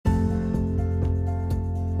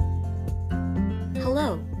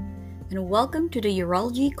and welcome to the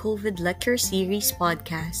Urology COVID Lecture Series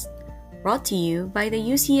podcast, brought to you by the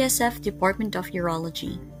UCSF Department of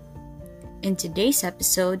Urology. In today's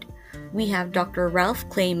episode, we have Dr. Ralph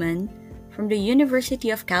Kleiman from the University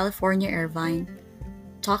of California, Irvine,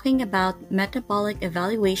 talking about metabolic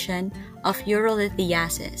evaluation of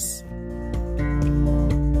urolithiasis.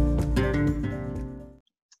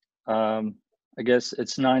 I guess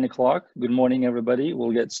it's 9 o'clock. Good morning, everybody.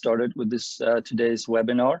 We'll get started with this today's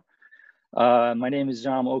webinar. My name is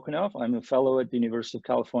Jam Okunov. I'm a fellow at the University of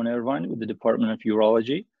California, Irvine with the Department of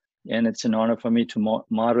Urology. And it's an honor for me to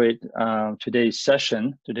moderate today's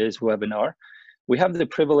session, today's webinar. We have the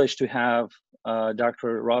privilege to have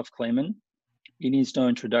Dr. Ralph Kleiman. He needs no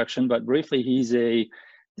introduction, but briefly, he's a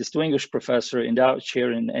distinguished professor, endowed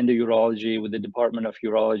chair in endourology with the Department of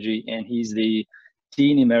Urology, and he's the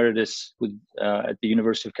Dean Emeritus at the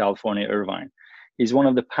University of California, Irvine. He's one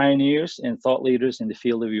of the pioneers and thought leaders in the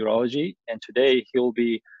field of urology, and today he'll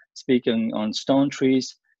be speaking on stone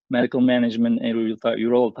trees, medical management, and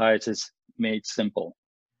urolithiasis made simple.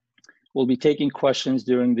 We'll be taking questions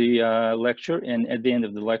during the lecture and at the end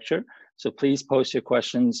of the lecture, so please post your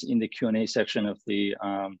questions in the Q&A section of the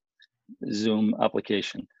Zoom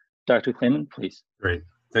application. Dr. Kleiman, please. Great.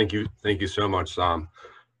 Thank you so much, Sam.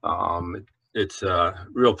 It's a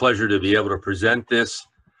real pleasure to be able to present this.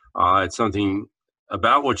 It's something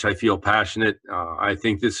about which I feel passionate. I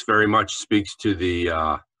think this very much speaks to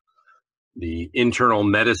the internal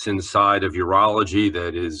medicine side of urology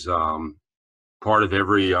that is part of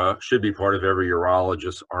every, should be part of every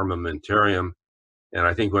urologist's armamentarium. And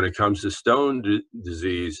I think when it comes to stone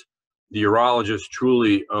disease, the urologist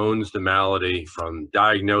truly owns the malady from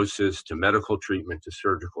diagnosis to medical treatment to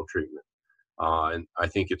surgical treatment. And I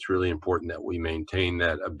think it's really important that we maintain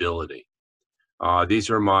that ability. These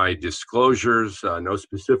are my disclosures, no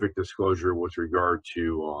specific disclosure with regard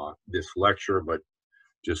to this lecture, but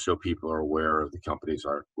just so people are aware of the companies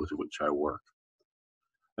with which I work.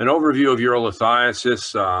 An overview of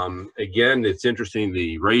urolithiasis. Again, it's interesting,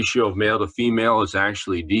 the ratio of male to female is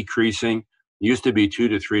actually decreasing. It used to be 2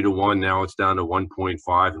 to 3 to 1, now it's down to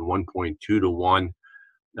 1.5 and 1.2 to 1.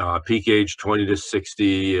 Peak age 20 to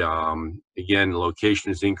 60. Again,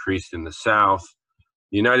 location is increased in the South.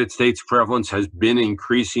 The United States prevalence has been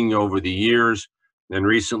increasing over the years, and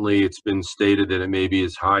recently it's been stated that it may be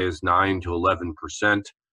as high as 9 to 11%.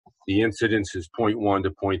 The incidence is 0.1 to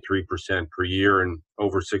 0.3% per year and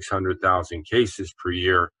over 600,000 cases per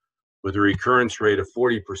year, with a recurrence rate of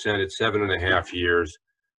 40% at 7.5 years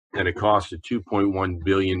and a cost of $2.1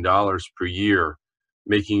 billion per year,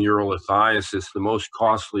 making urolithiasis the most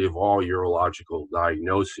costly of all urological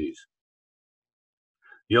diagnoses.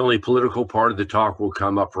 The only political part of the talk will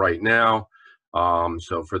come up right now.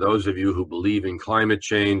 So for those of you who believe in climate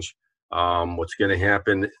change, what's going to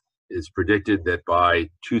happen is predicted that by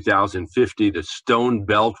 2050, the stone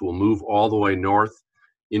belt will move all the way north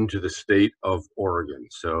into the state of Oregon.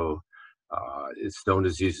 So stone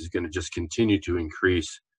disease is going to just continue to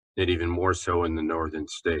increase, and even more so in the northern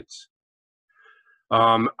states.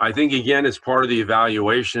 I think, again, as part of the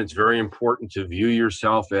evaluation, it's very important to view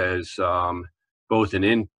yourself as both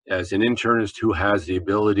as an internist who has the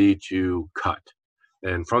ability to cut.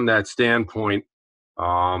 And from that standpoint,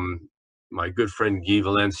 my good friend Guy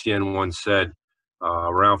Valenciennes once said,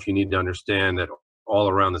 Ralph, you need to understand that all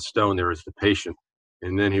around the stone there is the patient.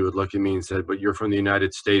 And then he would look at me and said, but you're from the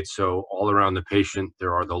United States, so all around the patient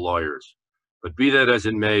there are the lawyers. But be that as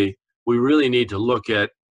it may, we really need to look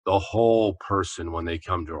at the whole person when they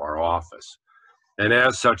come to our office. And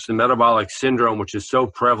as such, the metabolic syndrome, which is so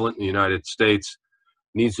prevalent in the United States,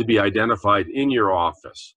 needs to be identified in your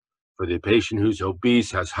office. For the patient who's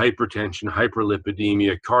obese, has hypertension,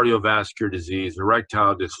 hyperlipidemia, cardiovascular disease,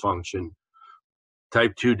 erectile dysfunction,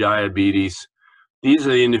 type 2 diabetes. These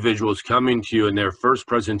are the individuals coming to you, and their first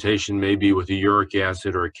presentation may be with a uric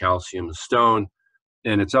acid or a calcium stone.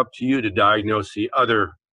 And it's up to you to diagnose the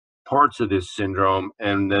other parts of this syndrome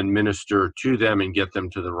and then minister to them and get them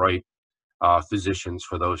to the right physicians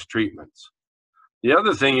for those treatments. The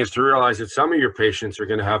other thing is to realize that some of your patients are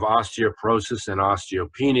going to have osteoporosis and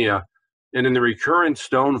osteopenia, and in the recurrent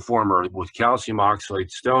stone former with calcium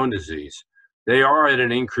oxalate stone disease, they are at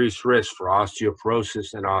an increased risk for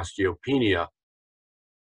osteoporosis and osteopenia.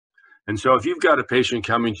 And so if you've got a patient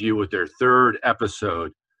coming to you with their third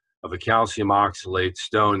episode of a calcium oxalate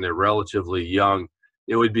stone, they're relatively young,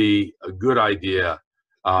 it would be a good idea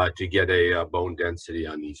to get a bone density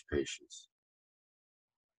on these patients.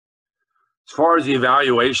 As far as the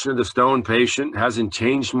evaluation of the stone patient, hasn't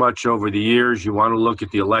changed much over the years. You want to look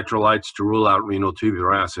at the electrolytes to rule out renal tubular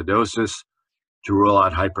acidosis, to rule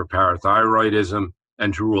out hyperparathyroidism,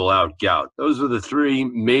 and to rule out gout. Those are the three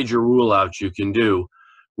major rule outs you can do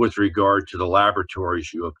with regard to the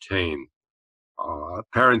laboratories you obtain.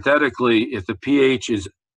 Parenthetically, if the pH is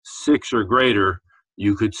 6 or greater,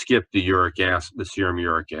 you could skip the uric acid, the serum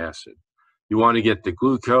uric acid. You want to get the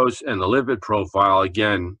glucose and the lipid profile,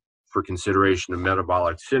 again, for consideration of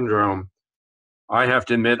metabolic syndrome. I have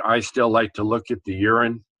to admit, I still like to look at the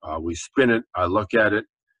urine. We spin it, I look at it.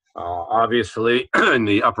 Obviously, in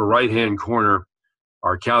the upper right-hand corner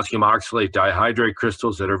are calcium oxalate dihydrate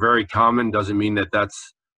crystals that are very common. Doesn't mean that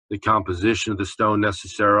that's the composition of the stone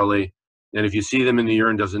necessarily. And if you see them in the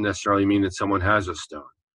urine, doesn't necessarily mean that someone has a stone.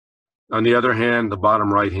 On the other hand, the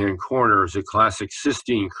bottom right-hand corner is a classic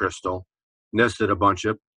cysteine crystal nested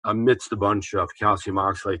amidst a bunch of calcium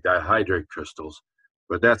oxalate dihydrate crystals.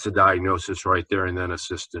 But that's a diagnosis right there, and then a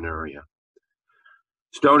cystinuria.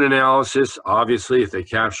 Stone analysis, obviously, if they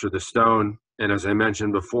capture the stone, and as I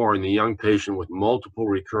mentioned before, in the young patient with multiple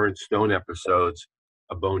recurrent stone episodes,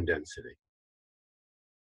 a bone density.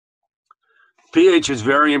 pH is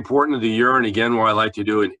very important to the urine. Again, why I like to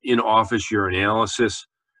do an in-office urinalysis.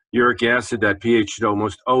 Uric acid, that pH should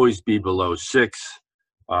almost always be below 6.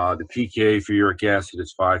 The pKa for uric acid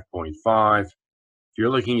is 5.5. If you're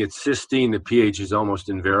looking at cysteine, the pH is almost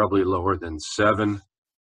invariably lower than 7.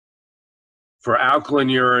 For alkaline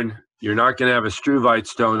urine, you're not going to have a struvite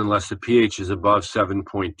stone unless the pH is above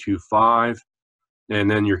 7.25. And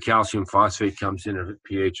then your calcium phosphate comes in at a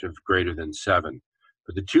pH of greater than 7.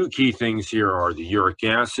 But the two key things here are the uric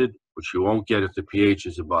acid, which you won't get if the pH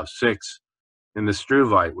is above 6, and the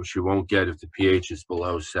struvite, which you won't get if the pH is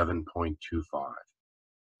below 7.25.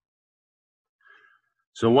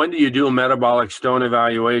 So when do you do a metabolic stone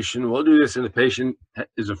evaluation? We'll do this in the patient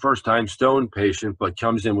is a first-time stone patient, but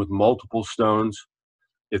comes in with multiple stones.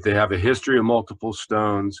 If they have a history of multiple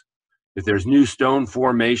stones, if there's new stone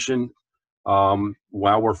formation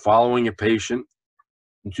while we're following a patient,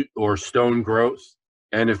 or stone growth,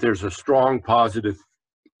 and if there's a strong positive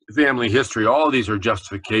family history, all of these are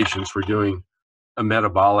justifications for doing a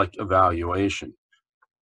metabolic evaluation.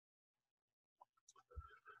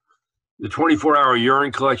 The 24-hour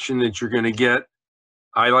urine collection that you're going to get,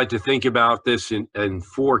 I like to think about this in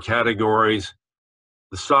 4 categories: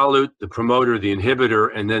 the solute, the promoter, the inhibitor,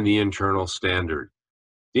 and then the internal standard.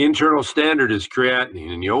 The internal standard is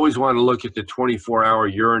creatinine, and you always want to look at the 24-hour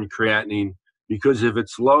urine creatinine, because if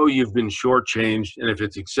it's low, you've been shortchanged, and if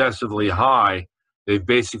it's excessively high, they've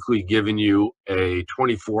basically given you a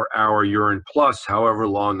 24-hour urine plus however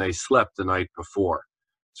long they slept the night before.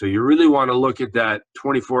 So you really want to look at that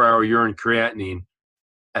 24-hour urine creatinine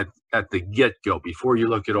at the get-go before you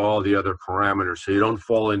look at all the other parameters, so you don't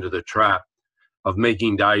fall into the trap of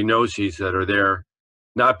making diagnoses that are there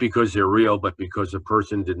not because they're real, but because the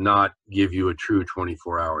person did not give you a true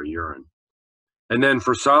 24-hour urine. And then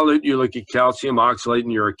for solute, you look at calcium oxalate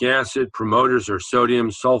and uric acid. Promoters are sodium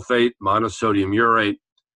sulfate, monosodium urate,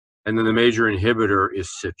 and then the major inhibitor is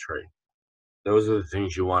citrate. Those are the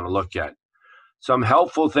things you want to look at. Some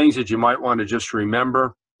helpful things that you might want to just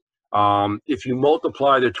remember. If you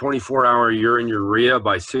multiply the 24-hour urine urea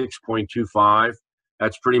by 6.25,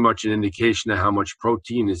 that's pretty much an indication of how much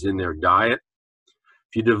protein is in their diet.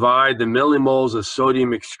 If you divide the millimoles of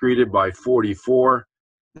sodium excreted by 44,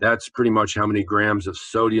 that's pretty much how many grams of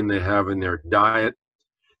sodium they have in their diet.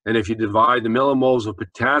 And if you divide the millimoles of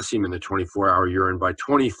potassium in the 24-hour urine by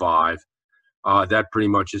 25, that pretty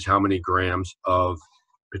much is how many grams of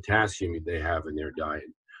potassium they have in their diet.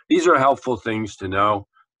 These are helpful things to know,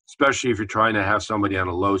 especially if you're trying to have somebody on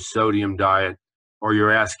a low sodium diet, or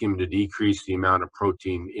you're asking them to decrease the amount of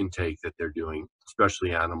protein intake that they're doing,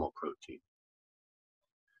 especially animal protein.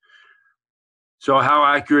 So how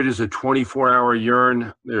accurate is a 24-hour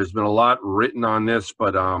urine? There's been a lot written on this,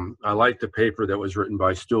 but I like the paper that was written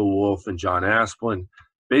by Stu Wolf and John Asplin,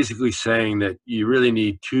 basically saying that you really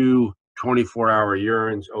need 2 24-hour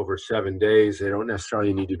urines over 7 days. They don't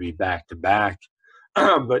necessarily need to be back-to-back.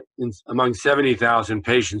 But among 70,000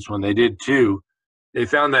 patients, when they did 2, they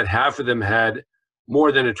found that half of them had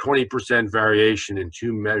more than a 20% variation in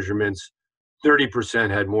 2 measurements.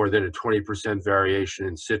 30% had more than a 20% variation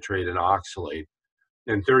in citrate and oxalate,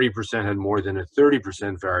 and 30% had more than a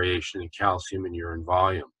 30% variation in calcium and urine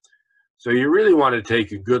volume. So you really want to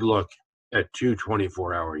take a good look at 2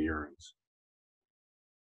 24-hour urines.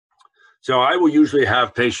 So I will usually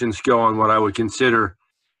have patients go on what I would consider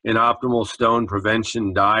an optimal stone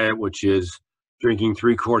prevention diet, which is drinking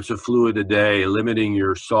 3 quarts of fluid a day, limiting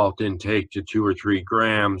your salt intake to 2 or 3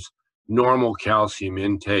 grams, normal calcium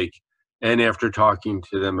intake, and after talking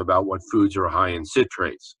to them about what foods are high in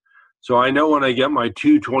citrates. So I know when I get my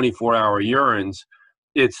 2 24-hour urines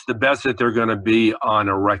it's the best that they're going to be on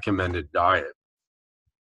a recommended diet.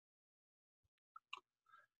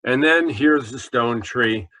 And then here's the stone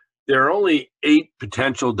tree. There are only 8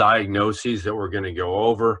 potential diagnoses that we're going to go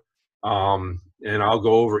over. And I'll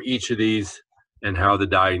go over each of these and how the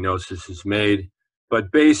diagnosis is made.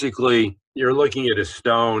 But basically, you're looking at a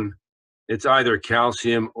stone. It's either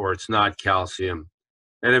calcium or it's not calcium.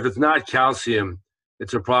 And if it's not calcium,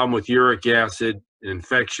 it's a problem with uric acid, an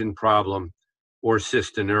infection problem, or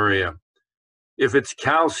cystinuria. If it's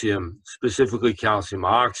calcium, specifically calcium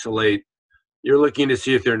oxalate, you're looking to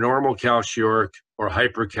see if they're normal calciuric or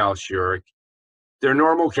hypercalciuric. If they're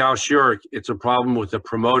normal calciuric, it's a problem with the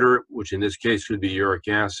promoter, which in this case would be uric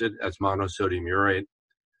acid, that's monosodium urate,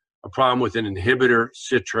 a problem with an inhibitor,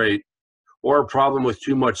 citrate, or a problem with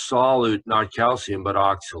too much solute, not calcium, but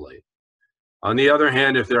oxalate. On the other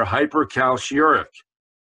hand, if they're hypercalciuric,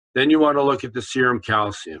 then you want to look at the serum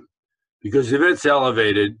calcium, because if it's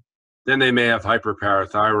elevated, then they may have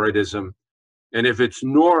hyperparathyroidism. And if it's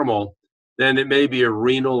normal, then it may be a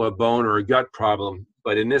renal, a bone, or a gut problem.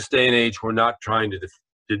 But in this day and age, we're not trying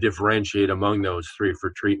to differentiate among those 3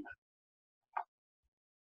 for treatment.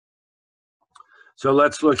 So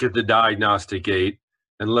let's look at the diagnostic aid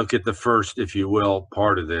and look at the first, if you will,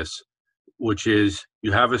 part of this, which is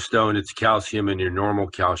you have a stone, it's calcium, and you're normal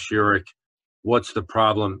calciuric. What's the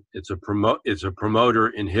problem? It's a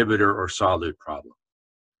promoter, inhibitor, or solute problem.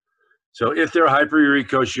 So if they're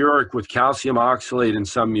hyperuricosuric with calcium oxalate and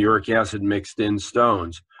some uric acid mixed in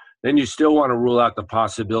stones, then you still want to rule out the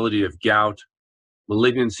possibility of gout.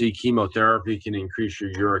 Malignancy, chemotherapy can increase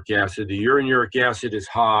your uric acid. The urine uric acid is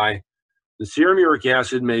high. The serum uric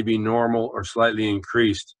acid may be normal or slightly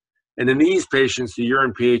increased. And in these patients, the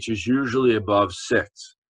urine pH is usually above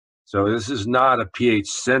 6. So this is not a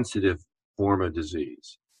pH-sensitive form of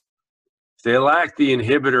disease. If they lack the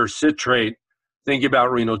inhibitor citrate, think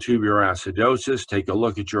about renal tubular acidosis. Take a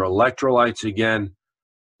look at your electrolytes again.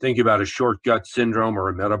 Think about a short gut syndrome or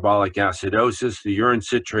a metabolic acidosis. The urine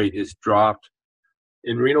citrate is dropped.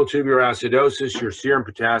 In renal tubular acidosis, your serum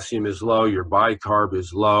potassium is low, your bicarb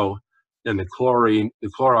is low, and the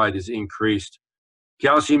chloride is increased.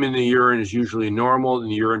 Calcium in the urine is usually normal, and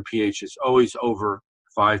the urine pH is always over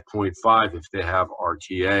 5.5 if they have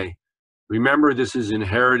RTA. Remember, this is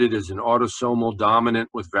inherited as an autosomal dominant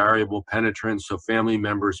with variable penetrance, so family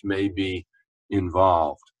members may be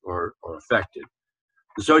involved or affected.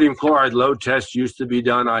 The sodium chloride load test used to be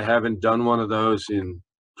done. I haven't done one of those in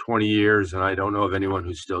 20 years, and I don't know of anyone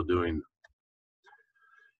who's still doing them.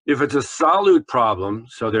 If it's a solute problem,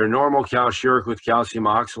 so they're normal calciuric with calcium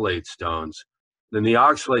oxalate stones, then the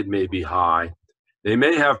oxalate may be high. They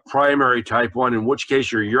may have primary type 1, in which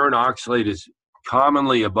case your urine oxalate is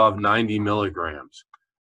commonly above 90 milligrams.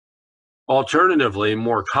 Alternatively,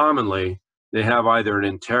 more commonly, they have either an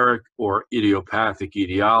enteric or idiopathic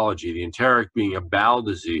etiology, the enteric being a bowel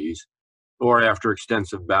disease, or after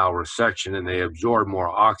extensive bowel resection and they absorb more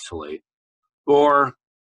oxalate, or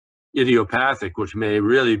idiopathic, which may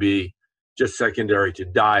really be just secondary to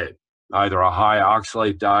diet, either a high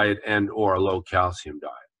oxalate diet and or a low calcium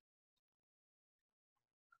diet.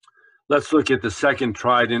 Let's look at the second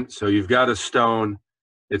trident. So you've got a stone,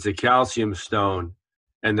 it's a calcium stone,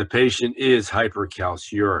 and the patient is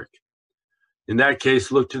hypercalciuric. In that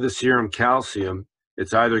case, look to the serum calcium.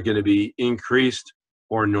 It's either going to be increased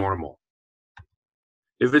or normal.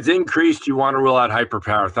 If it's increased, you want to rule out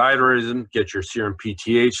hyperparathyroidism, get your serum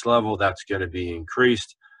PTH level, that's going to be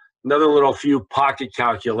increased. Another little few pocket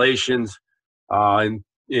calculations. In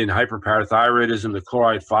hyperparathyroidism, the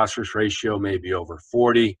chloride phosphorus ratio may be over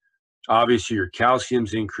 40. Obviously, your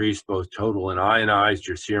calcium's increased, both total and ionized.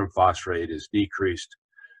 Your serum phosphate is decreased.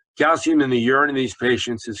 Calcium in the urine in these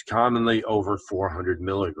patients is commonly over 400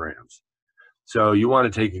 milligrams. So you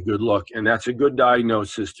want to take a good look, and that's a good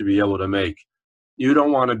diagnosis to be able to make. You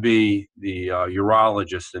don't want to be the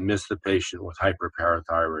urologist and miss the patient with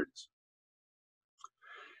hyperparathyroidism.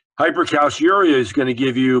 Hypercalciuria is going to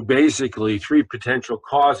give you basically 3 potential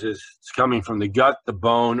causes. It's coming from the gut, the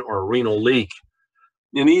bone, or a renal leak.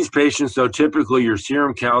 In these patients, though, typically your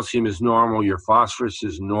serum calcium is normal, your phosphorus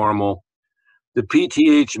is normal. The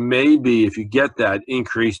PTH may be, if you get that,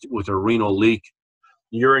 increased with a renal leak.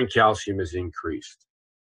 Urine calcium is increased.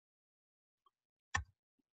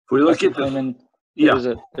 If we look at the...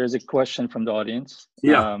 There's a question from the audience.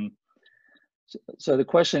 Yeah. So the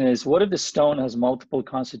question is, what if the stone has multiple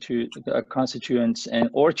constituents and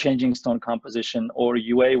or changing stone composition or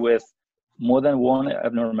UA with more than one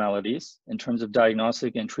abnormalities in terms of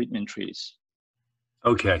diagnostic and treatment trees?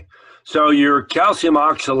 Okay. So your calcium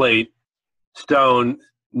oxalate stone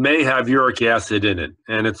may have uric acid in it.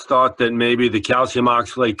 And it's thought that maybe the calcium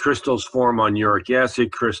oxalate crystals form on uric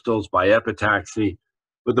acid crystals by epitaxy.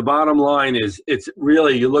 But the bottom line is, it's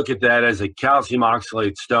really, you look at that as a calcium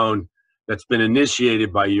oxalate stone that's been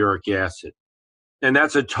initiated by uric acid. And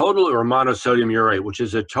that's a total, or monosodium urate, which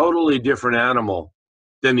is a totally different animal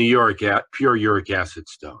than the pure uric acid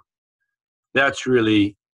stone. That's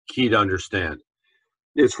really key to understand.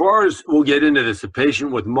 As far as, we'll get into this, a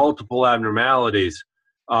patient with multiple abnormalities,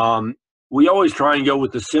 we always try and go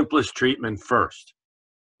with the simplest treatment first.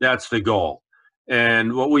 That's the goal.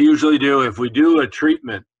 And what we usually do, if we do a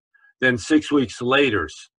treatment, then 6 weeks later,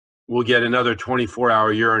 we'll get another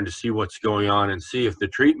 24-hour urine to see what's going on and see if the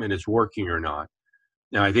treatment is working or not.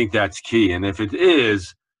 Now, I think that's key. And if it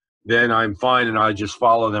is, then I'm fine, and I just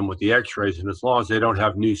follow them with the x-rays. And as long as they don't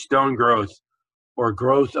have new stone growth or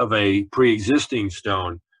growth of a pre-existing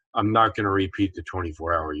stone, I'm not going to repeat the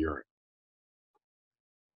 24-hour urine.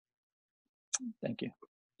 Thank you.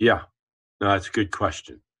 Yeah, no, that's a good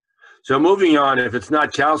question. So moving on, if it's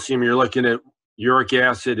not calcium, you're looking at uric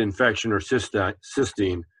acid infection or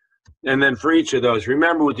cysteine. And then for each of those,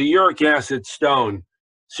 remember with the uric acid stone,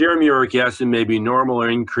 serum uric acid may be normal or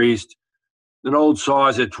increased. An old saw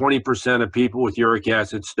is that 20% of people with uric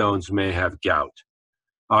acid stones may have gout.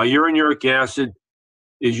 Urine uric acid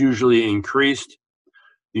is usually increased.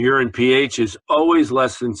 The urine pH is always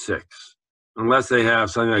less than 6, unless they have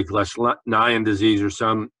something like Lesch-Nyhan disease or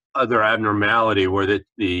some other abnormality where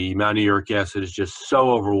the amount of uric acid is just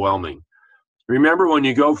so overwhelming. Remember, when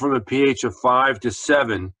you go from a pH of 5 to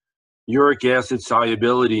 7, uric acid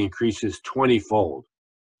solubility increases 20-fold.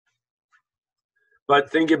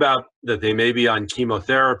 But think about that they may be on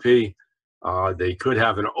chemotherapy. They could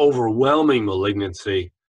have an overwhelming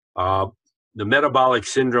malignancy. The metabolic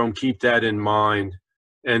syndrome, keep that in mind.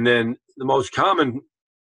 And then the most common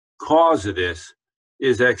cause of this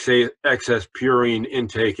is excess purine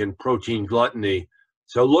intake and protein gluttony.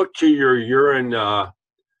 So look to your urine,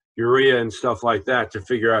 urea and stuff like that to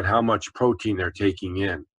figure out how much protein they're taking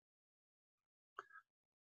in.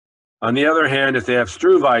 On the other hand, if they have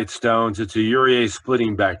struvite stones, it's a urease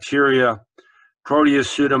splitting bacteria. Proteus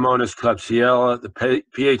pseudomonas klebsiella, the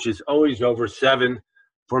pH is always over 7.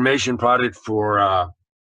 Formation product for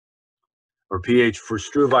pH for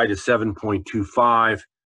struvite is 7.25.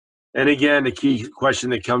 And again, the key question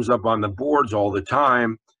that comes up on the boards all the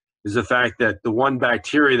time is the fact that the one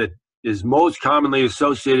bacteria that is most commonly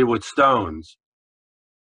associated with stones,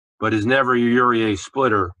 but is never a urease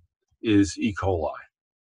splitter, is E. coli.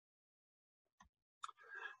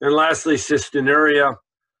 And lastly, cystinuria.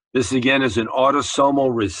 This again is an autosomal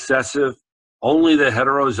recessive. Only the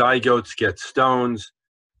heterozygotes get stones.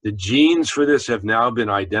 The genes for this have now been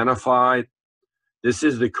identified. This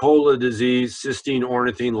is the cola disease. Cysteine,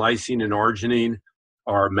 ornithine, lysine, and arginine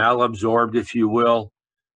are malabsorbed, if you will,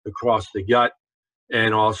 across the gut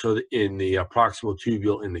and also in the proximal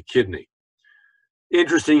tubule in the kidney.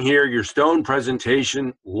 Interesting here, your stone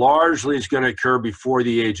presentation largely is going to occur before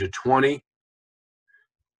the age of 20.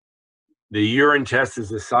 The urine test is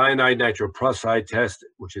the cyanide nitroprusside test,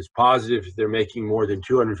 which is positive if they're making more than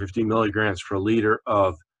 250 milligrams per liter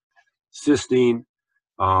of cysteine.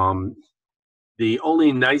 The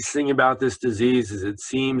only nice thing about this disease is it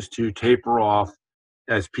seems to taper off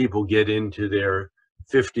as people get into their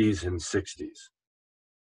 50s and 60s.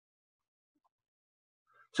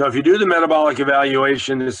 So if you do the metabolic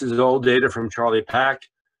evaluation, this is old data from Charlie Pack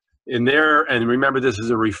in there, and remember this is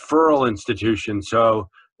a referral institution, so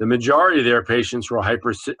the majority of their patients were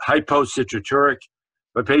hypocitroturic,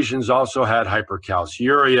 but patients also had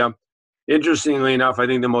hypercalciuria. Interestingly enough, I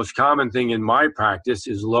think the most common thing in my practice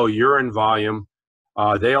is low urine volume.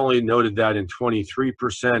 They only noted that in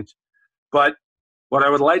 23%. But what I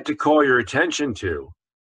would like to call your attention to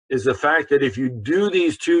is the fact that if you do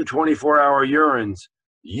these two 24-hour urines,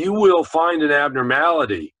 you will find an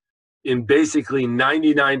abnormality in basically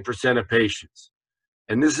 99% of patients.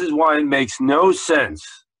 And this is why it makes no sense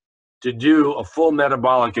to do a full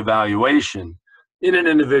metabolic evaluation in an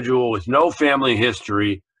individual with no family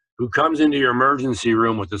history who comes into your emergency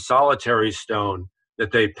room with a solitary stone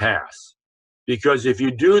that they pass. Because if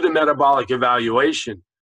you do the metabolic evaluation,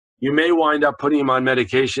 you may wind up putting them on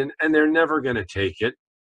medication and they're never going to take it.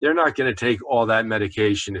 They're not going to take all that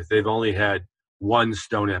medication if they've only had one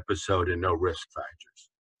stone episode and no risk factors.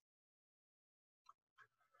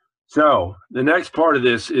 So the next part of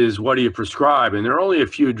this is, what do you prescribe? And there are only a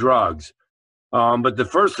few drugs. But the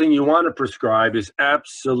first thing you want to prescribe is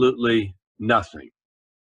absolutely nothing.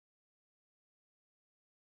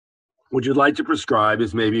 What you'd like to prescribe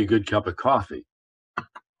is maybe a good cup of coffee.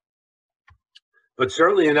 But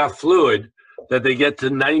certainly enough fluid that they get to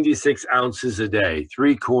 96 ounces a day,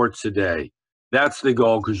 3 quarts a day. That's the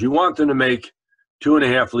goal, because you want them to make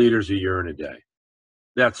 2.5 liters of urine a day.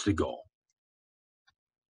 That's the goal.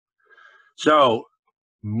 So,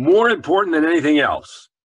 more important than anything else,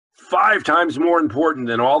 5 times more important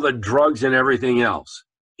than all the drugs and everything else,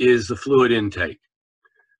 is the fluid intake.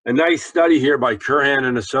 A nice study here by Curhan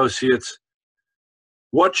and Associates.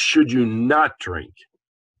 What should you not drink?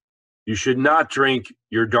 You should not drink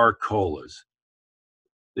your dark colas.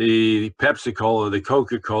 The Pepsi Cola, the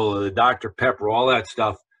Coca-Cola, the Dr. Pepper, all that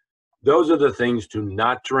stuff. Those are the things to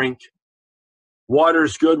not drink.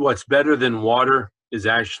 Water's good. What's better than water is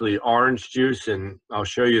actually orange juice. And I'll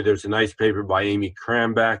show you, there's a nice paper by Amy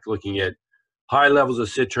Krambach looking at high levels of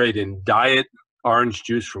citrate in diet orange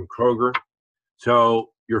juice from Kroger.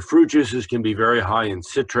 So your fruit juices can be very high in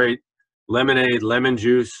citrate, lemonade, lemon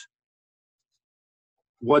juice.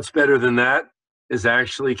 What's better than that is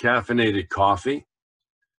actually caffeinated coffee.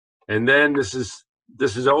 And then this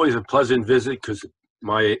is always a pleasant visit, because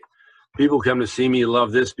my people come to see me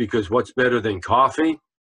love this, because what's better than coffee?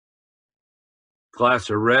 Glass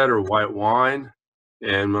of red or white wine.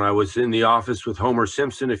 And when I was in the office with Homer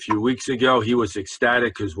Simpson a few weeks ago, he was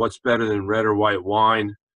ecstatic, because what's better than red or white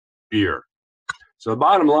wine? Beer. So the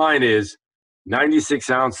bottom line is 96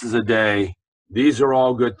 ounces a day. These are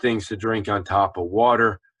all good things to drink on top of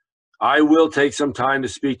water. I will take some time to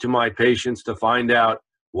speak to my patients to find out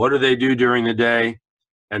what do they do during the day,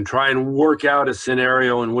 and try and work out a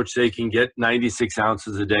scenario in which they can get 96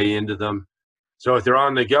 ounces a day into them. So if they're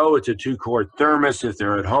on the go, it's a 2-quart thermos. If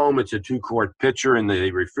they're at home, it's a 2-quart pitcher in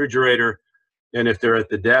the refrigerator. And if they're at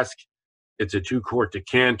the desk, it's a 2-quart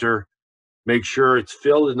decanter. Make sure it's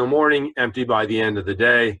filled in the morning, empty by the end of the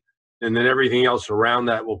day. And then everything else around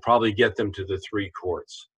that will probably get them to the 3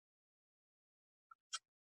 quarts.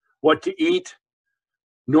 What to eat?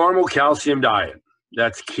 Normal calcium diet.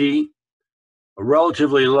 That's key. A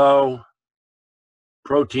relatively low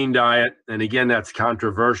protein diet. And again, that's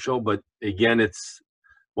controversial, but again, it's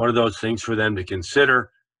one of those things for them to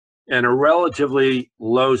consider. And a relatively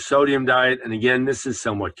low sodium diet. And again, this is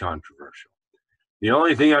somewhat controversial. The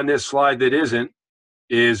only thing on this slide that isn't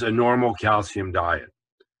is a normal calcium diet.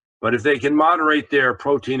 But if they can moderate their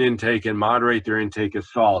protein intake and moderate their intake of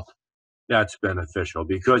salt, that's beneficial,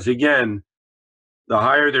 because again, the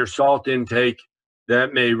higher their salt intake,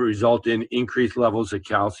 that may result in increased levels of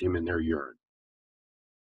calcium in their urine.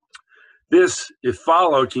 This, if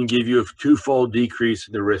followed, can give you a 2-fold decrease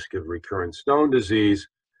in the risk of recurrent stone disease.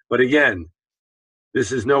 But again,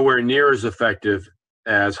 this is nowhere near as effective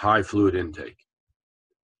as high fluid intake.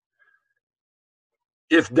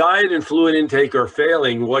 If diet and fluid intake are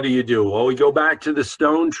failing, what do? Well, we go back to the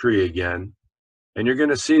stone tree again, and you're going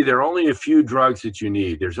to see there are only a few drugs that you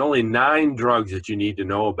need. There's only 9 drugs that you need to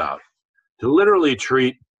know about to literally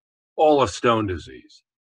treat all of stone disease.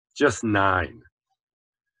 Just 9.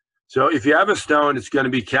 So if you have a stone, it's going to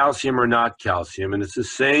be calcium or not calcium, and it's the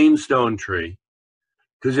same stone tree.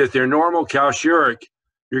 Because if they're normal calciuric,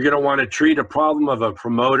 you're going to want to treat a problem of a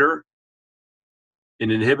promoter, an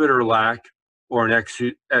inhibitor lack, or an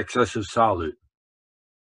excessive solute.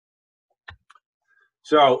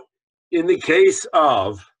 So in the case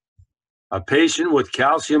of a patient with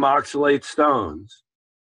calcium oxalate stones,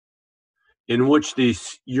 in which the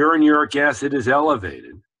urine uric acid is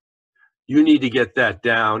elevated, you need to get that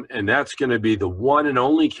down, and that's going to be the one and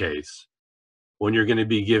only case when you're going to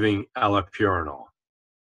be giving allopurinol.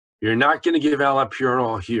 You're not going to give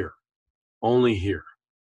allopurinol here, only here.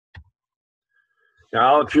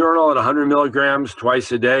 Now, allopurinol at 100 milligrams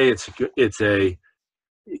twice a day, it's a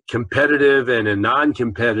competitive and a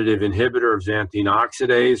non-competitive inhibitor of xanthine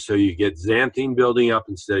oxidase, so you get xanthine building up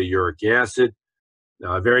instead of uric acid.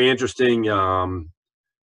 Very interesting.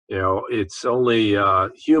 It's only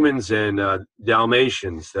humans and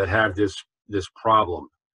Dalmatians that have this problem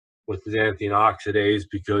with xanthine oxidase,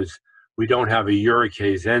 because we don't have a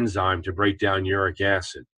uricase enzyme to break down uric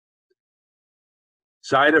acid.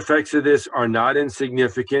 Side effects of this are not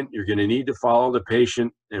insignificant. You're going to need to follow the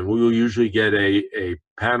patient, and we will usually get a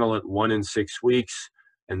panel at 1 in 6 weeks,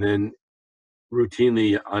 and then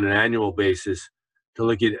routinely on an annual basis to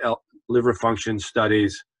look at liver function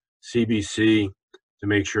studies, CBC, to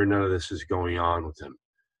make sure none of this is going on with them.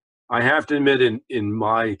 I have to admit, in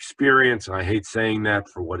my experience, and I hate saying that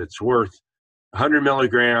for what it's worth, 100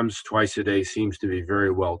 milligrams twice a day seems to be very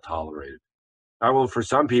well tolerated. I will, for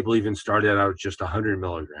some people, even start out at just 100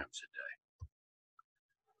 milligrams a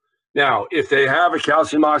day. Now, if they have a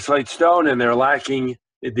calcium oxalate stone and they're lacking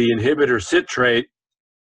the inhibitor citrate,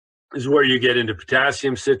 is where you get into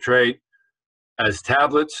potassium citrate as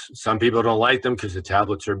tablets. Some people don't like them because the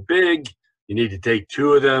tablets are big. You need to take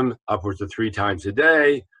 2 of them upwards of 3 times a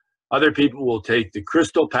day. Other people will take the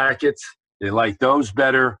crystal packets. They like those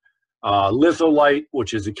better. Litholyte,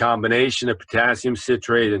 which is a combination of potassium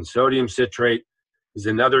citrate and sodium citrate, is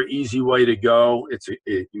another easy way to go.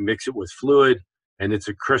 You mix it with fluid, and it's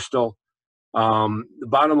a crystal. The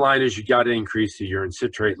bottom line is you got to increase the urine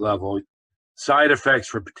citrate level. Side effects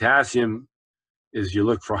for potassium is you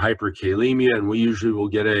look for hyperkalemia, and we usually will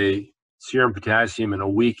get a serum potassium in a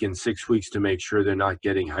week and 6 weeks to make sure they're not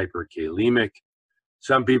getting hyperkalemic.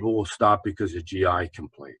 Some people will stop because of GI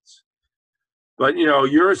complaints. But, you know,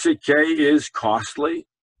 Urosec K is costly,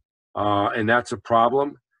 and that's a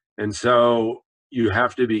problem. And so you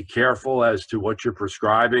have to be careful as to what you're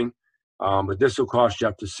prescribing. But this will cost you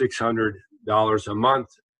up to $600 a month.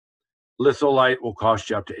 Litholyte will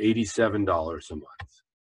cost you up to $87 a month.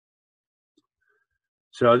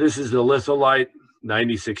 So this is the Litholyte,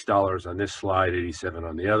 $96 on this slide, $87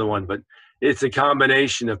 on the other one. But it's a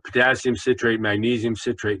combination of potassium citrate, magnesium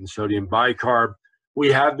citrate, and sodium bicarb.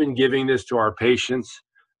 We have been giving this to our patients.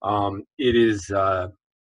 They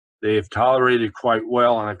have tolerated quite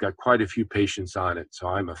well, and I've got quite a few patients on it, so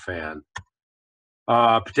I'm a fan.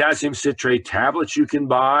 Potassium citrate tablets you can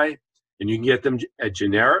buy, and you can get them at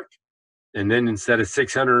generic. And then instead of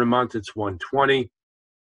 $600 a month, it's $120.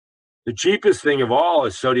 The cheapest thing of all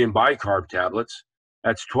is sodium bicarb tablets.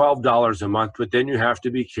 That's $12 a month, but then you have to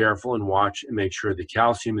be careful and watch and make sure the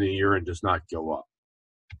calcium in the urine does not go up.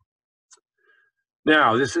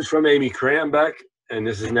 Now, this is from Amy Krambeck, and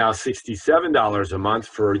this is now $67 a month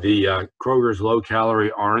for the Kroger's low-calorie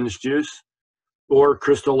orange juice, or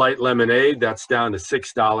Crystal Light lemonade. That's down to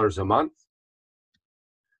 $6 a month.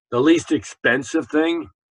 The least expensive thing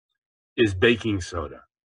is baking soda.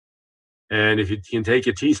 And if you can take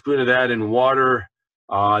a teaspoon of that in water,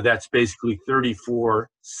 that's basically 34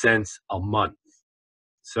 cents a month.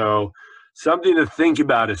 So something to think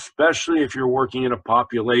about, especially if you're working in a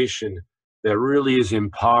population that really is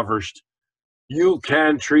impoverished. You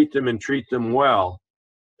can treat them and treat them well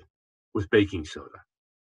with baking soda.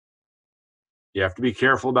 You have to be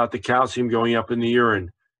careful about the calcium going up in the urine,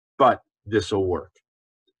 but this will work.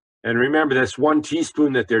 And remember, that's 1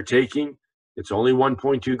 teaspoon that they're taking. It's only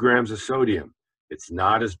 1.2 grams of sodium. It's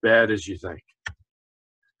not as bad as you think.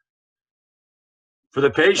 For the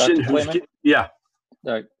patient who's, yeah.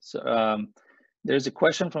 There's a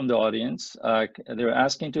question from the audience. They're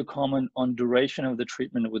asking to comment on duration of the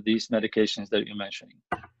treatment with these medications that you're mentioning.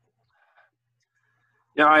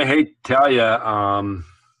 Yeah, I hate to tell you,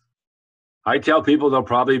 I tell people they'll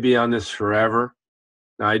probably be on this forever.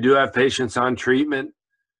 Now, I do have patients on treatment,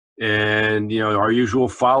 and our usual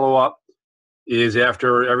follow-up is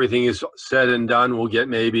after everything is said and done, we'll get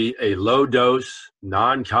maybe a low dose,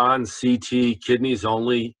 non-con CT, kidneys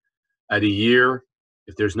only at a year.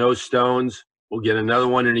 If there's no stones, we'll get another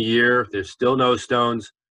one in a year. If there's still no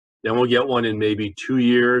stones, then we'll get one in maybe 2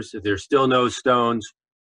 years. If there's still no stones,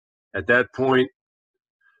 at that point,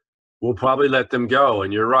 we'll probably let them go.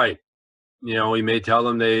 And you're right. We may tell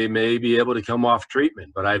them they may be able to come off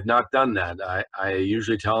treatment, but I've not done that. I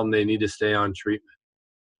usually tell them they need to stay on treatment.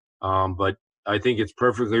 But I think it's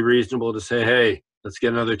perfectly reasonable to say, hey, let's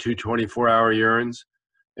get another 2 24-hour urines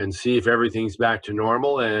and see if everything's back to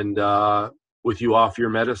normal and with you off your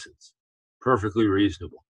medicines. Perfectly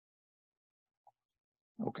reasonable.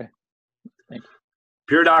 Okay, thank you.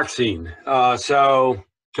 Pyridoxine, so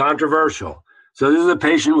controversial. So this is a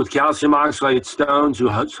patient with calcium oxalate stones who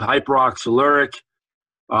has hyperoxaluric.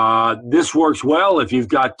 This works well if you've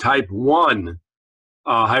got type 1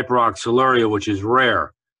 hyperoxaluria, which is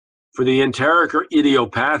rare. For the enteric or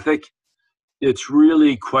idiopathic, it's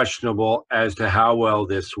really questionable as to how well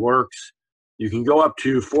this works. You can go up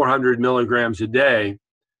to 400 milligrams a day.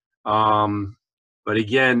 But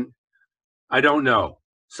again, I don't know.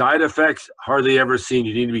 Side effects, hardly ever seen.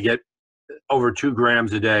 You need to get over 2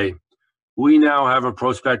 grams a day. We now have a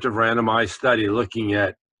prospective randomized study looking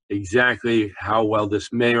at exactly how well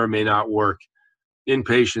this may or may not work in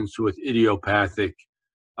patients with idiopathic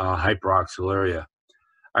hyperoxaluria.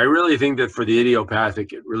 I really think that for the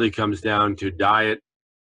idiopathic, it really comes down to diet,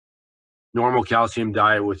 normal calcium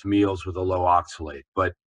diet with meals with a low oxalate.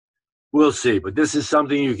 But we'll see. But this is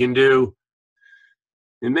something you can do.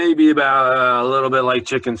 It may be about a little bit like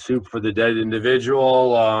chicken soup for the dead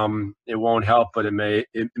individual. It won't help, but it may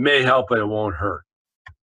help, but it won't hurt.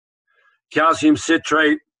 Calcium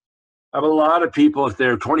citrate. I have a lot of people, if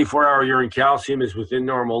their 24-hour urine calcium is within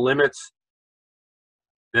normal limits,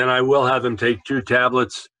 then I will have them take 2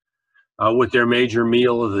 tablets with their major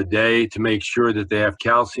meal of the day to make sure that they have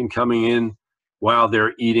calcium coming in while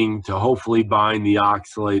they're eating to hopefully bind the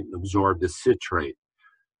oxalate and absorb the citrate.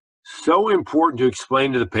 So important to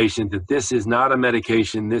explain to the patient that this is not a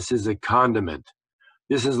medication, this is a condiment.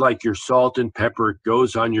 This is like your salt and pepper. It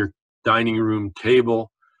goes on your dining room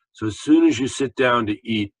table. So as soon as you sit down to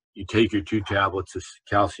eat, you take your 2 tablets of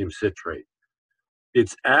calcium citrate.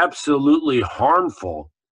 It's absolutely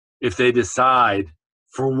harmful if they decide,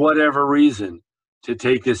 for whatever reason, to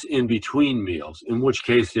take this in between meals, in which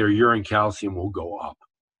case their urine calcium will go up.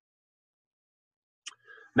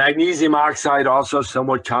 Magnesium oxide, also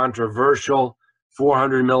somewhat controversial,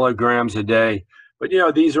 400 milligrams a day. But,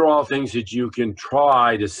 these are all things that you can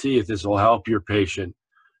try to see if this will help your patient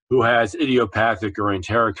who has idiopathic or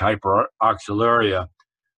enteric hyperoxaluria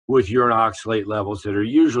with urine oxalate levels that are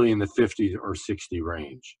usually in the 50 or 60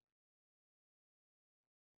 range.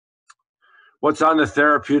 What's on the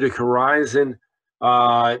therapeutic horizon?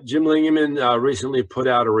 Jim Lingemann recently put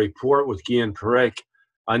out a report with Guillain Parek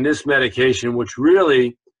on this medication, which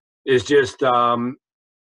really is just oxalate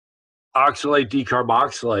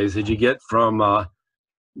decarboxylase that you get from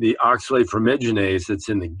the oxalate formigenase that's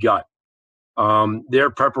in the gut. Their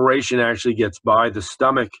preparation actually gets by the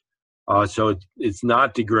stomach, so it's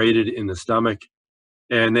not degraded in the stomach.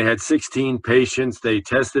 And they had 16 patients. They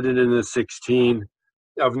tested it in the 16.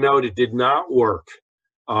 Of note, it did not work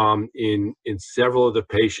in several of the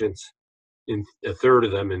patients, in a third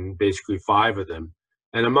of them, and basically 5 of them.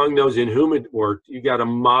 And among those in whom it worked, you got a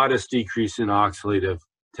modest decrease in oxalate of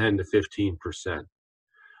 10 to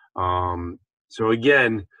 15%. So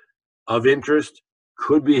again, of interest,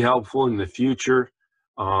 could be helpful in the future,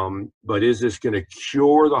 but is this going to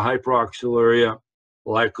cure the hyperoxaluria?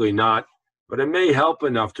 Likely not, but it may help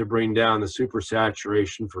enough to bring down the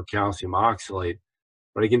supersaturation for calcium oxalate.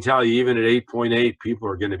 But I can tell you, even at 8.8, people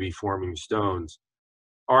are going to be forming stones.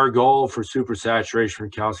 Our goal for supersaturation for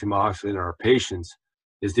calcium oxalate in our patients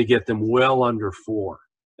is to get them well under 4.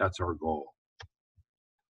 That's our goal.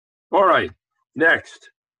 All right,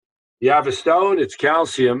 next. You have a stone, it's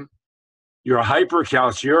calcium. You're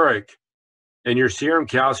hypercalciuric, and your serum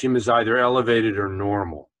calcium is either elevated or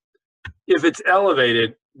normal. If it's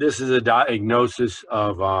elevated, this is a diagnosis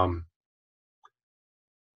of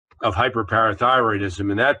hyperparathyroidism,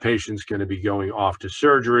 and that patient's going to be going off to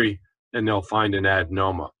surgery, and they'll find an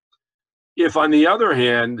adenoma. If, on the other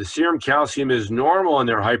hand, the serum calcium is normal and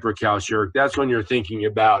they're hypercalciuric, that's when you're thinking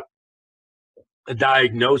about a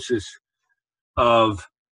diagnosis of,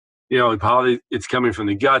 probably it's coming from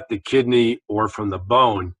the gut, the kidney, or from the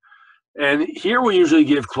bone. And here we usually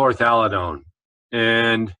give chlorthalidone.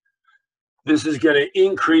 And this is going to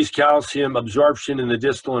increase calcium absorption in the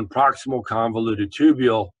distal and proximal convoluted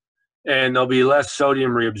tubule. And there'll be less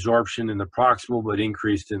sodium reabsorption in the proximal, but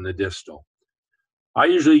increased in the distal.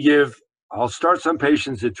 I'll start some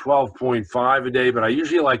patients at 12.5 a day, but I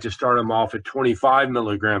usually like to start them off at 25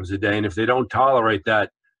 milligrams a day. And if they don't tolerate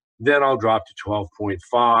that, then I'll drop to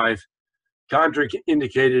 12.5.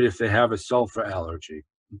 Contraindicated if they have a sulfa allergy.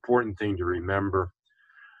 Important thing to remember.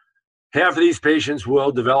 Half of these patients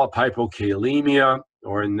will develop hypokalemia,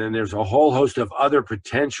 and then there's a whole host of other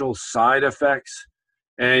potential side effects.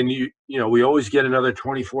 And we always get another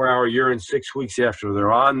 24-hour urine 6 weeks after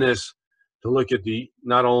they're on this to look at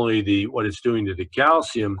not only what it's doing to the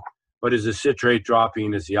calcium, but is the citrate dropping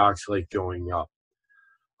and is the oxalate going up.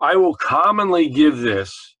 I will commonly give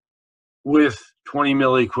this with 20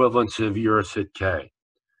 milliequivalents of Uracit K.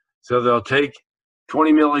 So they'll take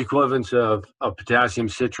 20 milliequivalents of potassium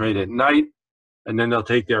citrate at night, and then they'll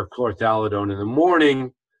take their chlorthalidone in the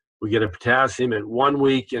morning. We get a potassium at 1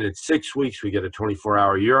 week, and at 6 weeks, we get a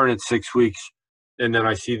 24-hour urine at 6 weeks, and then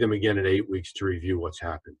I see them again at 8 weeks to review what's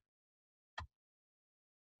happened.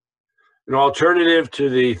 An alternative to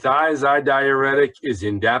the thiazide diuretic is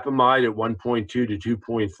indapamide at 1.2 to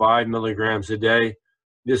 2.5 milligrams a day.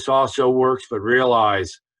 This also works, but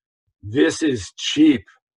realize this is cheap.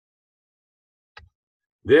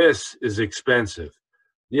 This is expensive.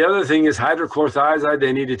 The other thing is hydrochlorothiazide.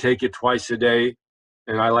 They need to take it twice a day,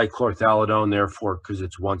 and I like chlorthalidone, therefore, because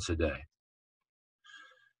it's once a day.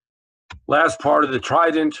 Last part of the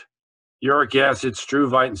trident, uric acid,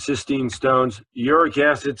 struvite, and cysteine stones. Uric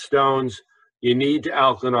acid stones, you need to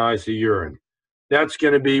alkalinize the urine. That's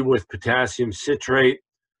going to be with potassium citrate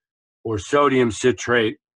or sodium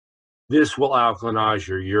citrate. This will alkalinize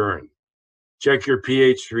your urine. Check your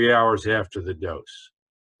pH 3 hours after the dose.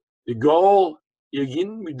 The goal,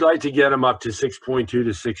 you'd like to get them up to 6.2 to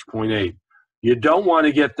 6.8. You don't want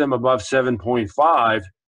to get them above 7.5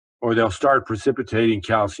 or they'll start precipitating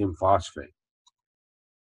calcium phosphate.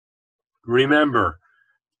 Remember,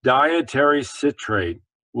 dietary citrate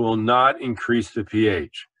will not increase the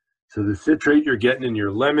pH. So the citrate you're getting in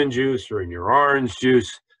your lemon juice or in your orange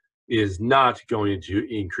juice is not going to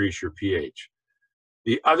increase your pH.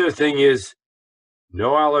 The other thing is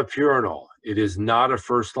no allopurinol. It is not a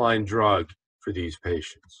first-line drug for these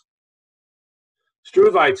patients.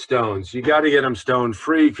 Struvite stones, you got to get them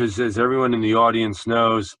stone-free because, as everyone in the audience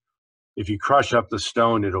knows, if you crush up the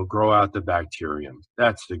stone, it'll grow out the bacterium.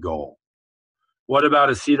 That's the goal. What about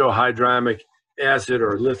acetohydramic acid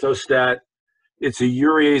or lithostat? It's a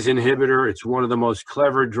urease inhibitor. It's one of the most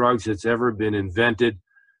clever drugs that's ever been invented.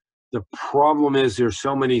 The problem is there's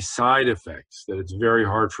so many side effects that it's very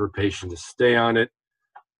hard for a patient to stay on it.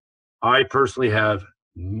 I personally have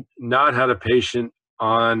not had a patient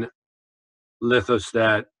on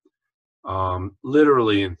lithostat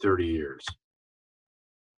literally in 30 years.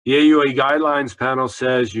 The AUA guidelines panel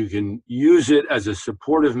says you can use it as a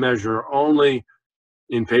supportive measure only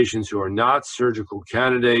in patients who are not surgical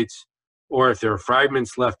candidates or if there are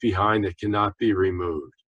fragments left behind that cannot be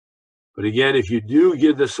removed. But again, if you do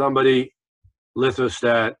give somebody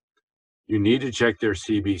lithostat, you need to check their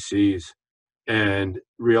CBCs and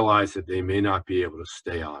realize that they may not be able to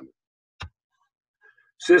stay on it.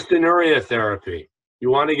 Cystinuria therapy. You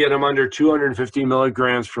want to get them under 250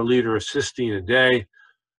 milligrams per liter of cysteine a day.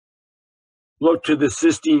 Look to the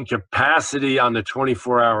cysteine capacity on the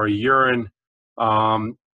 24-hour urine.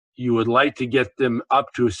 You would like to get them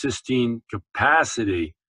up to a cysteine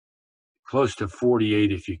capacity close to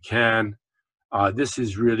 48 if you can. This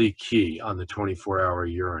is really key on the 24-hour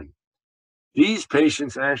urine. These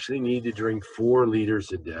patients actually need to drink 4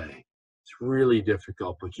 liters a day. It's really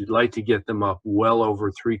difficult, but you'd like to get them up well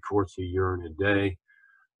over 3 quarts of urine a day.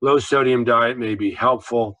 Low sodium diet may be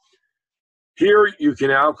helpful. Here you can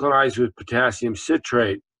alkalinize with potassium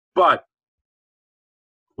citrate, but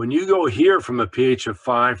when you go here from a pH of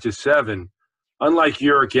 5 to 7, unlike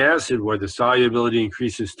uric acid where the solubility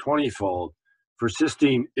increases 20-fold, for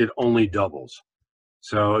cysteine it only doubles.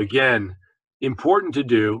 So again, important to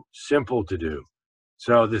do, simple to do.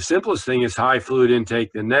 So the simplest thing is high fluid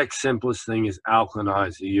intake. The next simplest thing is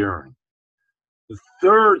alkalinize the urine. The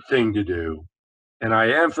third thing to do, and I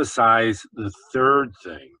emphasize the third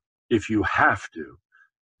thing, if you have to,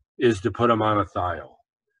 is to put them on a thiol.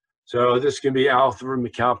 So this can be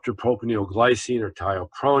alpha-mecalptopropanyl glycine or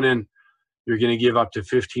tiopronin. You're going to give up to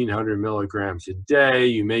 1,500 milligrams a day.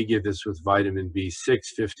 You may give this with vitamin B6,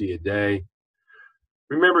 50 a day.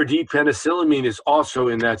 Remember, D-penicillamine is also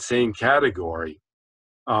in that same category.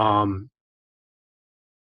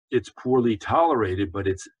 It's poorly tolerated, but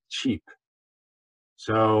it's cheap.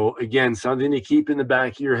 So again, something to keep in the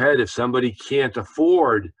back of your head. If somebody can't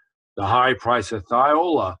afford the high price of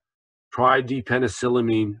Thiola, try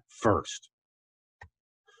D-penicillamine first.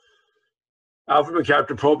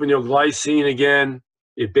 Alpha-mecalptopropanyl glycine, again,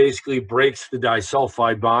 it basically breaks the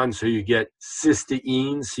disulfide bond, so you get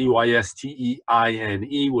cysteine, C-Y-S-T-E-I-N-E,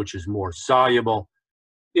 which is more soluble.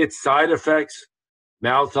 Its side effects,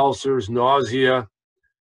 mouth ulcers, nausea,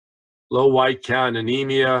 low white count,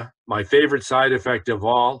 anemia. My favorite side effect of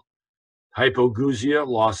all, hypogeusia,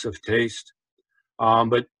 loss of taste.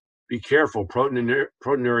 But be careful,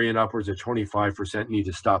 proteinuria in upwards of 25% need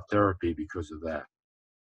to stop therapy because of that.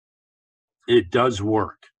 It does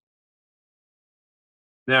work.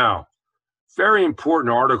 Now, very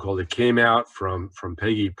important article that came out from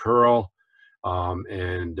Peggy Pearl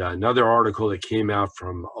and another article that came out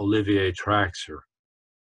from Olivier Traxler.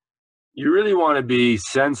 You really want to be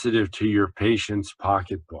sensitive to your patient's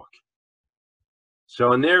pocketbook.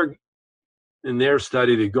 So in their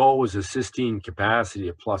study, the goal was a cysteine capacity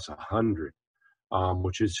of plus 100,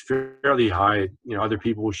 which is fairly high. You know, other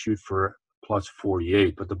people will shoot for plus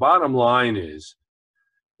 48. But the bottom line is,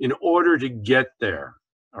 in order to get there,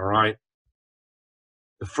 all right,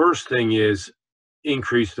 the first thing is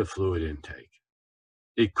increase the fluid intake.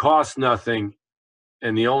 It costs nothing,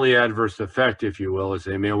 and the only adverse effect, if you will, is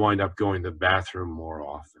they may wind up going to the bathroom more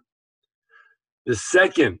often. The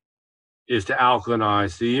second is to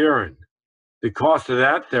alkalinize the urine. The cost of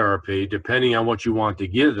that therapy, depending on what you want to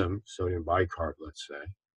give them, sodium bicarb, let's say,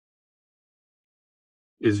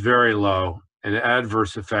 is very low, and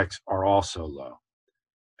adverse effects are also low.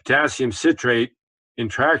 Potassium citrate in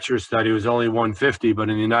Traxler's study was only $150, but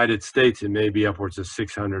in the United States, it may be upwards of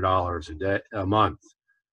 $600 a month.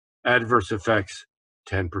 Adverse effects,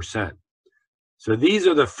 10%. So these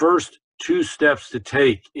are the first 2 steps to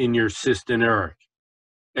take in your cysternuric.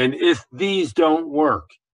 And if these don't work,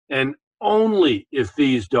 and only if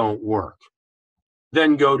these don't work,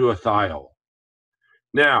 then go to a thiol.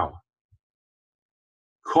 Now,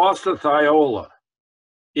 cost of Thiola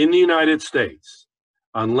in the United States,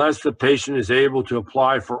 unless the patient is able to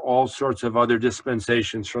apply for all sorts of other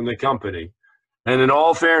dispensations from the company, And in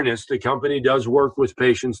all fairness, the company does work with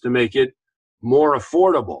patients to make it more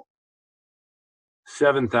affordable.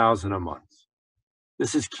 $7,000 a month.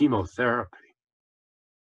 This is chemotherapy.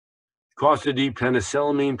 Cost of deep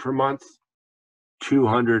penicillamine per month,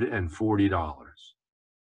 $240.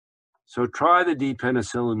 So try the deep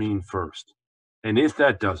penicillamine first. And if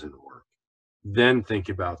that doesn't work, then think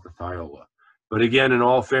about the Thiola. But again, in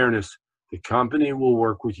all fairness, the company will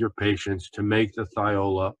work with your patients to make the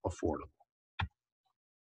Thiola affordable.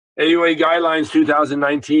 AUA guidelines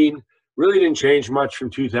 2019 really didn't change much from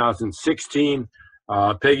 2016.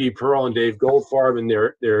 Peggy Pearl and Dave Goldfarb and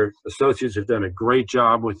their associates have done a great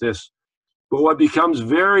job with this. But what becomes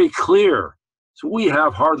very clear is we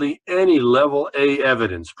have hardly any level A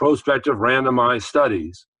evidence, prospective randomized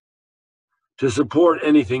studies, to support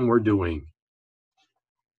anything we're doing.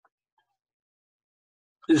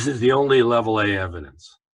 This is the only level A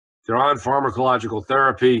evidence. If they're on pharmacological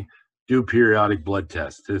therapy, do periodic blood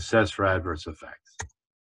tests to assess for adverse effects.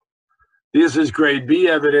 This is grade B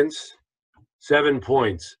evidence, 7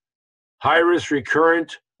 points. High-risk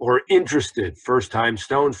recurrent or interested first-time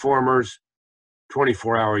stone formers,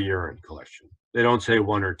 24-hour urine collection. They don't say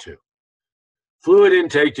 1 or 2. Fluid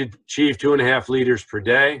intake to achieve 2.5 liters per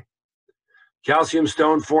day. Calcium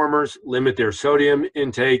stone formers, limit their sodium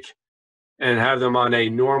intake and have them on a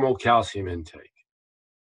normal calcium intake.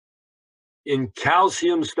 In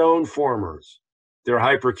calcium stone formers, they're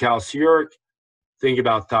hypercalciuric, think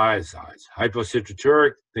about thiazides.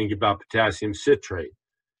 Hypocitroturic, think about potassium citrate.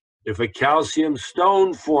 If a calcium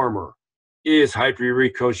stone former is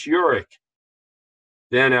hyperuricosuric,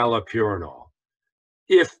 then allopurinol.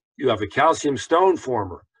 If you have a calcium stone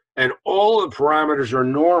former and all the parameters are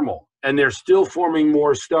normal and they're still forming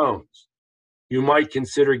more stones, you might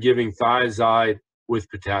consider giving thiazide with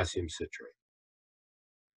potassium citrate.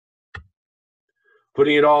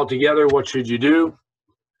 Putting it all together, what should you do?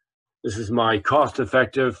 This is my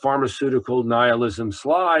cost-effective pharmaceutical nihilism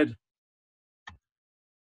slide.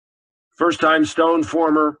 First-time stone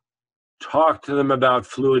former, talk to them about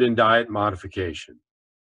fluid and diet modification.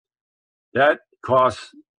 That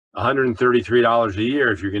costs $133 a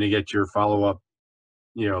year if you're going to get your follow-up,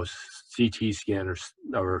 CT scan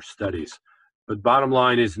or studies. But bottom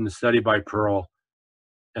line is, in the study by Pearl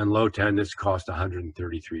and Lotan, this cost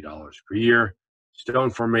 $133 per year.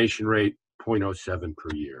 Stone formation rate, 0.07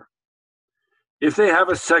 per year. If they have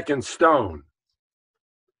a second stone,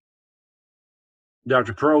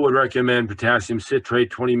 Dr. Pearl would recommend potassium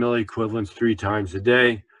citrate, 20 milliequivalents 3 times a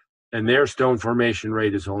day, and their stone formation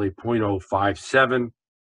rate is only 0.057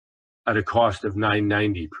 at a cost of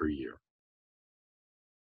 $990 per year.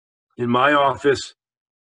 In my office,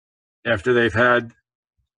 after they've had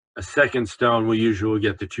a second stone, we usually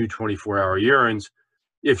get the 2 24-hour urines.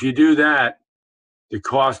 If you do that, the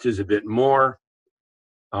cost is a bit more,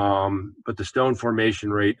 but the stone formation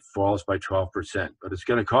rate falls by 12%. But it's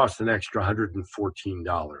going to cost an extra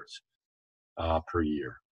 $114 per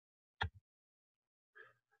year.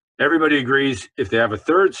 Everybody agrees if they have a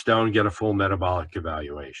third stone, get a full metabolic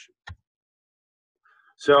evaluation.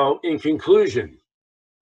 So in conclusion,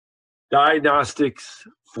 diagnostics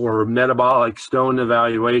for metabolic stone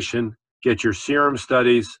evaluation, get your serum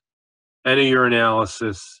studies and a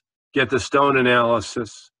urinalysis, get the stone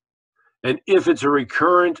analysis, and if it's a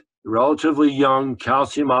recurrent, relatively young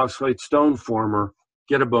calcium oxalate stone former,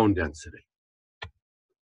 get a bone density.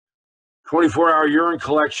 24-hour urine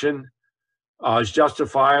collection is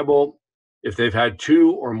justifiable if they've had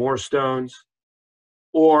 2 or more stones,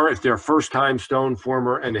 or if they're a first-time stone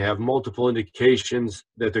former and they have multiple indications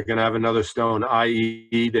that they're going to have another stone,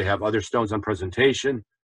 i.e. they have other stones on presentation,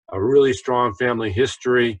 a really strong family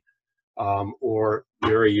history, or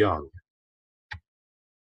very young.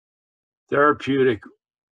 Therapeutic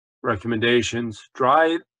recommendations: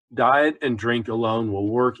 diet and drink alone will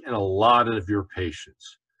work in a lot of your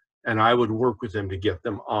patients, and I would work with them to get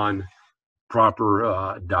them on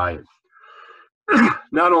proper diet.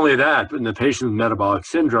 Not only that, but in the patient with metabolic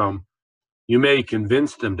syndrome, you may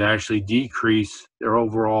convince them to actually decrease their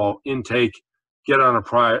overall intake, get on a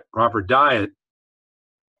proper diet,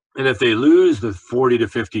 and if they lose the 40 to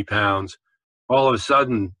 50 pounds, all of a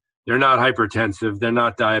sudden they're not hypertensive, they're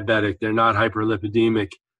not diabetic, they're not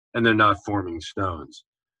hyperlipidemic, and they're not forming stones.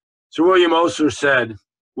 Sir William Osler said,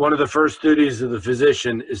 one of the first duties of the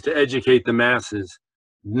physician is to educate the masses,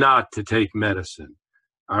 not to take medicine.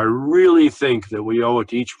 I really think that we owe it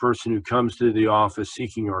to each person who comes to the office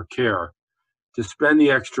seeking our care to spend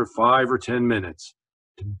the extra 5 or 10 minutes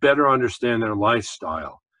to better understand their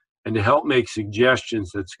lifestyle and to help make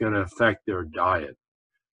suggestions that's going to affect their diet.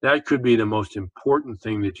 That could be the most important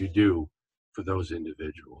thing that you do for those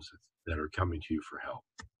individuals that are coming to you for help.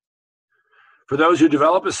 For those who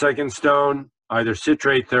develop a second stone, either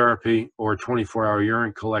citrate therapy or 24-hour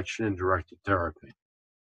urine collection and directed therapy.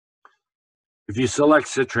 If you select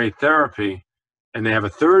citrate therapy and they have a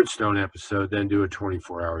third stone episode, then do a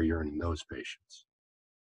 24-hour urine in those patients.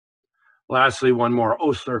 Lastly, one more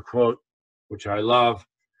Osler quote, which I love.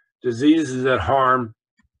 Diseases that harm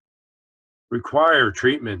require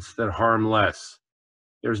treatments that harm less.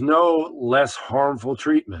 There's no less harmful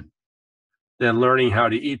treatment than learning how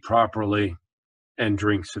to eat properly and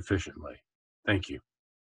drink sufficiently. Thank you.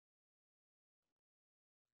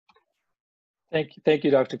 Thank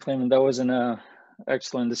you, Dr. Kleeman. That was an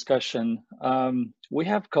excellent discussion. We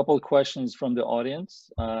have a couple of questions from the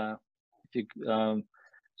audience.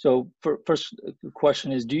 First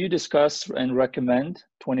question is, do you discuss and recommend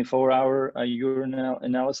 24-hour urine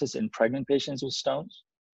analysis in pregnant patients with stones?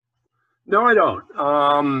 No, I don't.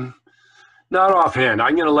 Not offhand.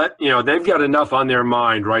 I'm going to let, they've got enough on their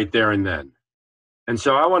mind right there and then. And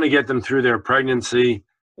so I want to get them through their pregnancy,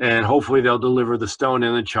 and hopefully they'll deliver the stone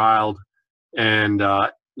in the child, and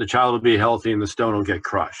the child will be healthy and the stone will get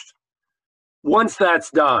crushed. Once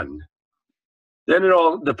that's done, then it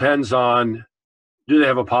all depends on, do they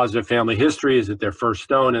have a positive family history? Is it their first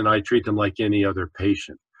stone? And I treat them like any other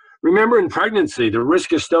patient. Remember, in pregnancy, the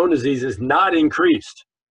risk of stone disease is not increased,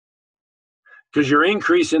 because your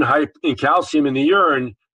increase in calcium in the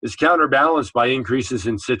urine is counterbalanced by increases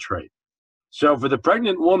in citrate. So for the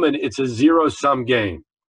pregnant woman, it's a zero-sum game.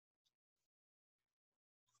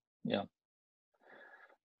 Yeah.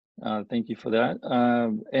 Thank you for that.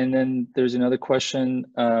 And then there's another question.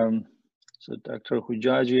 So Dr.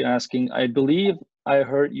 Hujaji asking, I believe I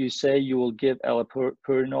heard you say you will give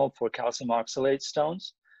allopurinol for calcium oxalate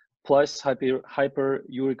stones plus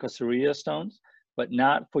hyperuricosuria stones, but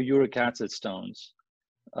not for uric acid stones.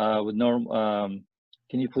 Can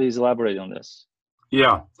you please elaborate on this?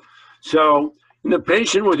 Yeah. So in the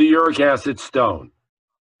patient with a uric acid stone,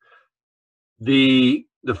 the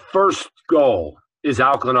first goal is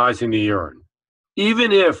alkalinizing the urine,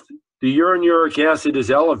 even if the uric acid is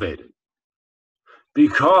elevated.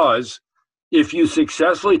 Because if you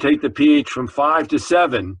successfully take the pH from 5 to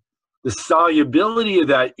 7, the solubility of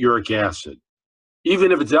that uric acid,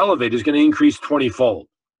 even if it's elevated, is going to increase 20-fold.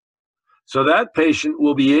 So that patient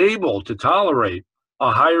will be able to tolerate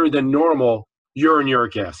a higher than normal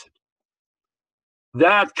uric acid.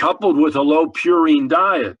 That, coupled with a low purine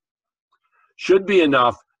diet, should be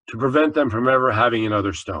enough to prevent them from ever having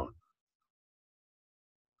another stone.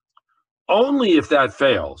 Only if that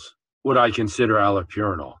fails would I consider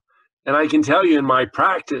allopurinol. And I can tell you, in my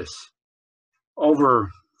practice, over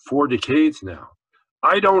 4 decades now,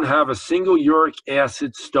 I don't have a single uric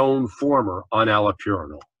acid stone former on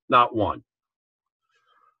allopurinol, not one.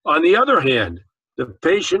 On the other hand, the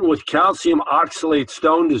patient with calcium oxalate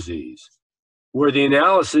stone disease, where the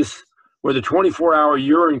 24-hour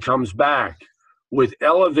urine comes back with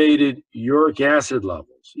elevated uric acid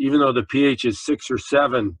levels, even though the pH is 6 or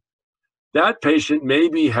 7, that patient may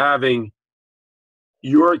be having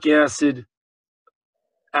uric acid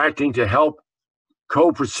acting to help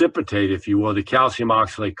co-precipitate, if you will, the calcium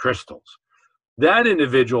oxalate crystals. That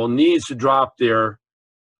individual needs to drop their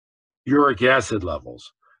uric acid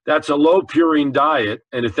levels. That's a low purine diet,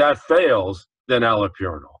 and if that fails, then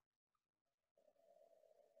allopurinol.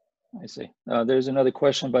 I see. There's another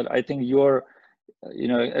question, but I think your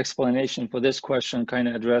explanation for this question kind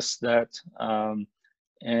of addressed that.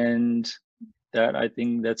 And that, I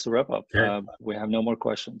think that's a wrap up. Okay. We have no more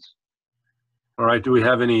questions. All right. Do we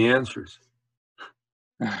have any answers?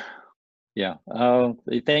 Yeah.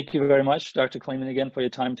 Thank you very much, Dr. Kleeman, again for your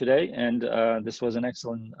time today. And this was an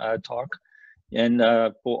excellent talk. And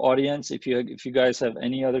for audience, if you guys have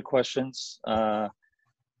any other questions,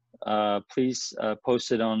 please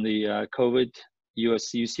post it on the COVID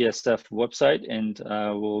UCSF website, and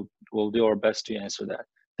we'll do our best to answer that.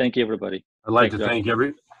 Thank you, everybody. I'd like to thank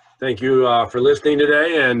you for listening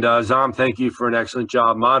today, and Zam, thank you for an excellent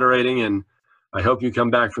job moderating, and I hope you come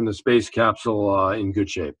back from the space capsule in good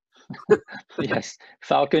shape. Yes,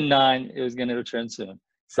 Falcon 9 is going to return soon.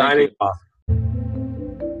 Signing off.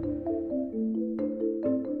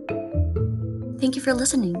 Thank you for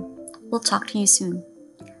listening. We'll talk to you soon.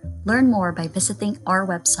 Learn more by visiting our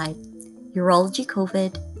website,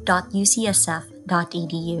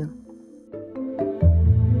 urologycovid.ucsf.edu.